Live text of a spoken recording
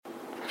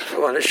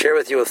want to share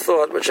with you a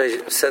thought which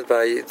I said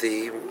by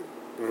the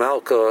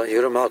Malka,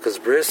 Yehuda Malka's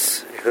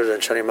bris, Yehuda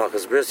and Shani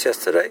Malka's bris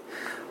yesterday.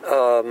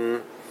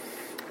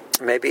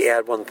 Maybe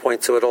add one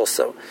point to it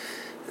also.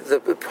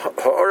 The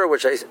horror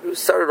which I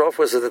started off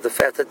was that the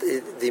fact that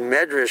the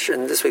Medrash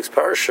in this week's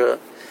parsha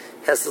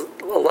has a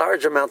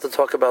large amount to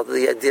talk about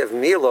the idea of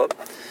Mila,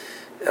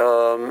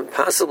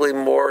 possibly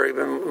even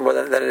more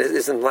than it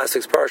is in last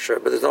week's parsha.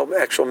 But there's no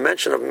actual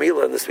mention of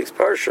Mila in this week's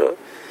parsha.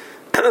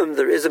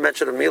 There is a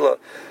mention of Mila,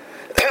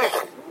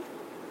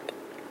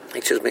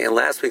 in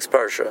last week's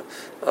parsha.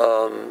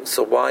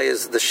 So why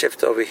is the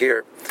shift over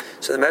here?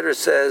 So the Medrash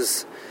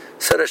says,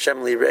 "Said Hashem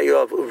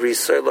liReyav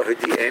uV'Yisrael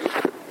lahudiyim."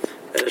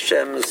 That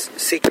Hashem's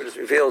secret is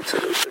revealed to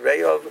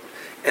Reyav,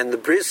 and the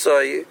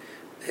brisoi,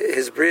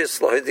 his bris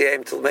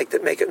lahudiyim, to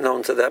make it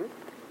known to them.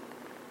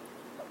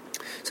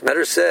 So the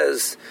Medrash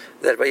says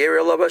that Vayera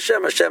Elav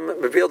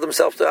Hashem revealed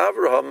himself to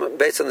Avraham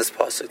based on this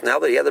pasuk. Now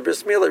that he had the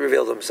bris milah, he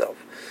revealed himself.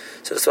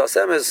 So the Sfas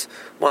Emes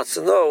wants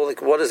to know,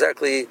 what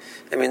exactly.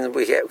 I mean,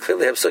 we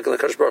clearly have Sukkah, the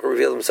Kadosh Baruch Hu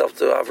revealed himself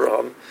to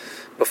Avraham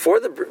before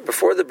the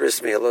bris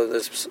milah.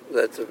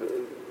 That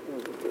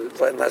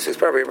last week's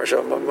parable,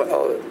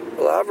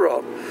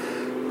 Avraham.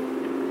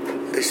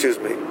 Excuse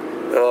me.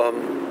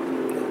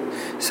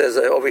 Says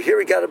over here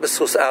we got a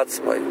besus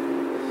atzmai.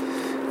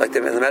 Like the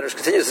Medrash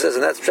continues, it says,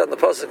 and that's in the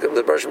pasuk.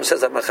 The Bereshit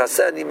says that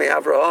Machaseni me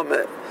Avraham.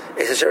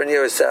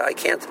 I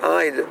can't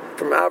hide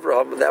from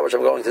Avraham that which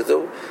I'm going to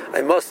do.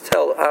 I must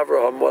tell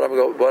Avraham what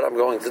I'm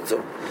going to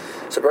do.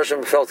 So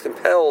Bereshit felt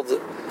compelled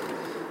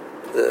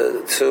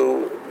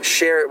to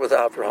share it with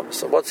Avraham.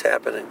 So what's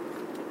happening?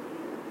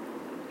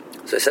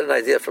 So I said an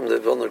idea from the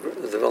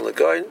Vilna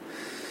Gaon.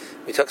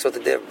 He talks about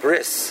the day of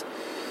bris.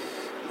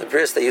 The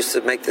bris, they used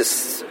to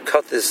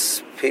cut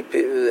this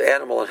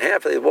animal in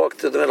half, and they walk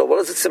through the middle. What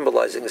is it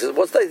symbolizing? He says,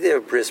 what's the idea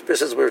of bris?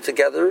 Bris is we're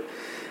together,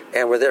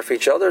 and we're there for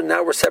each other.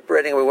 Now we're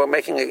separating, and we're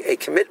making a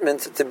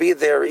commitment to be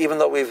there, even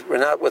though we're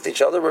not with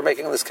each other. We're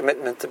making this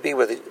commitment to be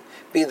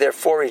there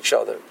for each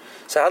other.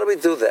 So how do we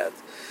do that?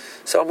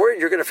 So I'm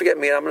worried you're going to forget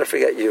me, and I'm going to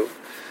forget you.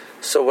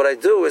 So what I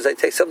do is I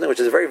take something which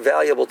is very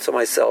valuable to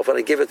myself, and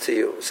I give it to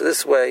you. So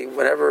this way,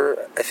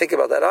 whenever I think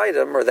about that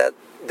item or that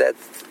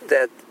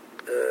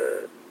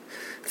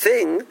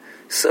thing,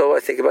 so I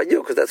think about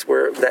you, because that's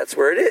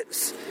where it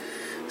is.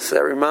 So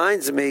that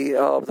reminds me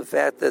of the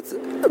fact that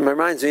it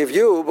reminds me of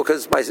you,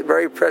 because my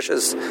very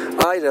precious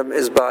item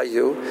is by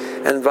you,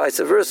 and vice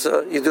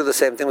versa. You do the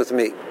same thing with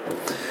me.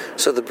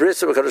 So the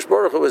bris of HaKadosh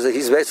Baruch Hu is that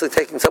he's basically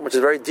taking something which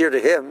is very dear to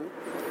him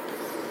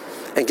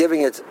and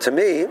giving it to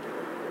me,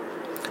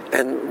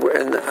 and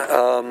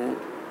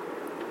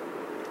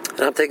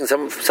I'm taking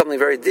something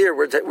very dear.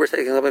 We're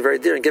taking something very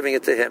dear and giving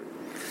it to him.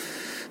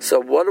 So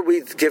what do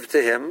we give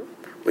to him?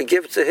 We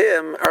give to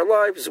him our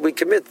lives. We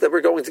commit that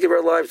we're going to give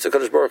our lives to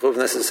Kadosh Baruch Hu if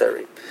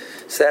necessary.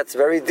 So that's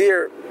very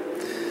dear.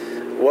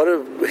 What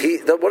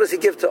does he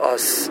give to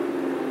us?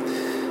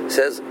 He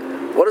says,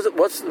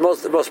 what's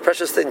the most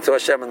precious thing to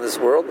Hashem in this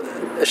world?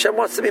 Hashem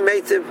wants to be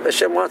meitiv.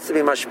 Hashem wants to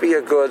be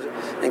mashpia good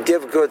and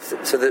give good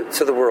to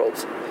the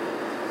world.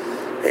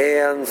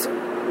 And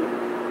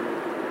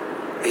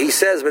he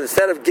says, but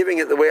instead of giving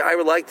it the way I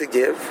would like to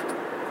give,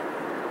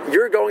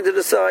 you're going to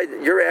decide,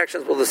 your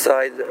actions will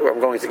decide,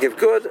 I'm going to give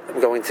good, I'm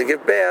going to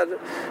give bad,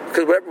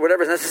 because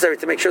whatever is necessary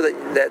to make sure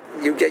that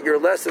you get your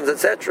lessons,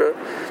 etc.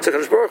 So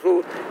Kadosh Baruch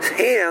Hu's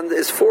hand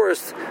is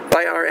forced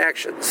by our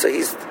actions. So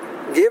he's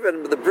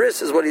given, the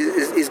bris is what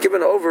he's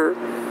given over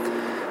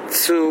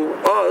to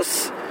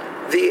us,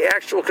 the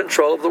actual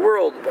control of the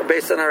world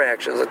based on our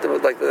actions. Like the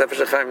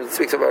Nefesh HaChaim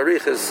speaks about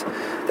Arichas,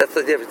 that's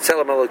the idea of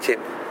Tzelem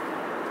Elokim.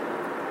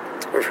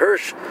 Rav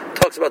Hirsch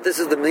talks about this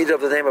is the need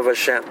of the name of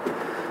Hashem.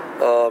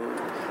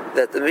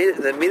 That the meat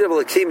of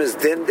Elokim is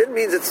din. Din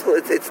means it's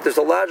there's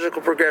a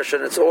logical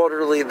progression. It's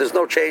orderly. There's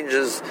no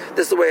changes.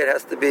 This is the way it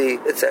has to be,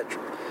 etc.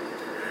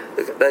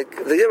 Like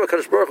the Yeva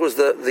Kadosh Baruch Hu is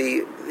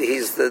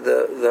he's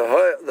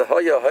the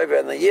Hoya Hoya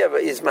and the Yeva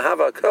is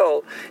Mahava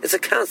Kol. It's a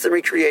constant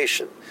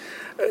recreation.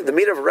 The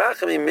meat of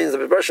Rachamim means that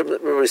the Baruch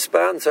will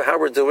respond to how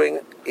we're doing.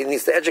 He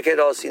needs to educate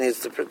us. He needs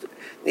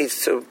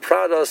to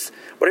prod us.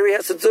 Whatever he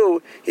has to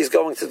do, he's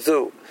going to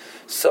do.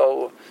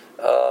 So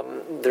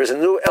there's a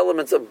new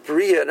element of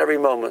Bria in every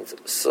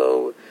moment.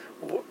 So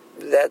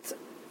that's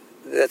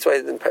why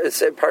in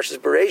Parshas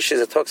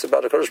Bereishis it talks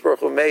about the Kadosh Baruch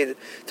Hu made.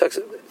 Talks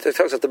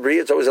about the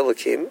Bria. It's always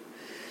Elokim.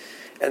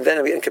 And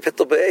then in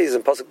Kapitel Be'ez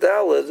in Pasuk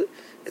Daled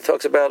it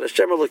talks about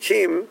Hashem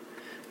Elokim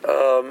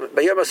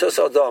B'yom Asos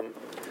Adam.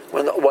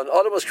 When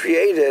Adam was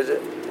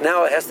created,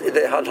 now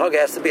the Hanhaga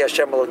has to be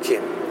Hashem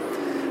Elokim.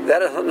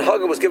 That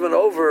Hanhaga was given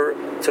over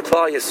to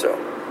Klal Yisrael.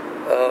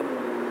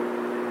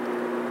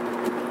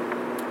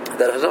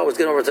 That Hanhaga was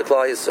given over to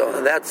Klal Yisrael,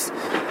 and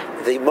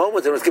the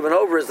moment that was given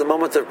over is the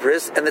moment of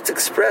bris, and it's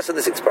expressed in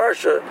this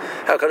parsha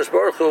how Kadosh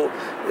Baruch Hu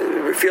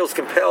feels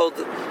compelled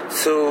to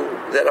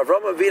that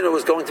Avraham Avinu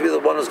is going to be the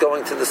one who's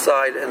going to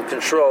decide and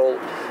control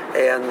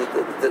and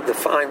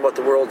define what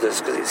the world is,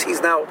 because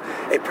he's now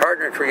a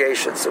partner in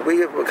creation. So we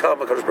have become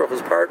Kadosh Baruch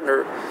Hu's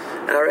partner,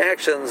 and our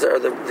actions are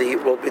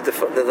will be the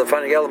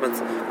defining element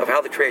of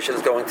how the creation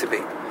is going to be.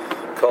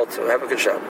 Called to have a good Shabbat.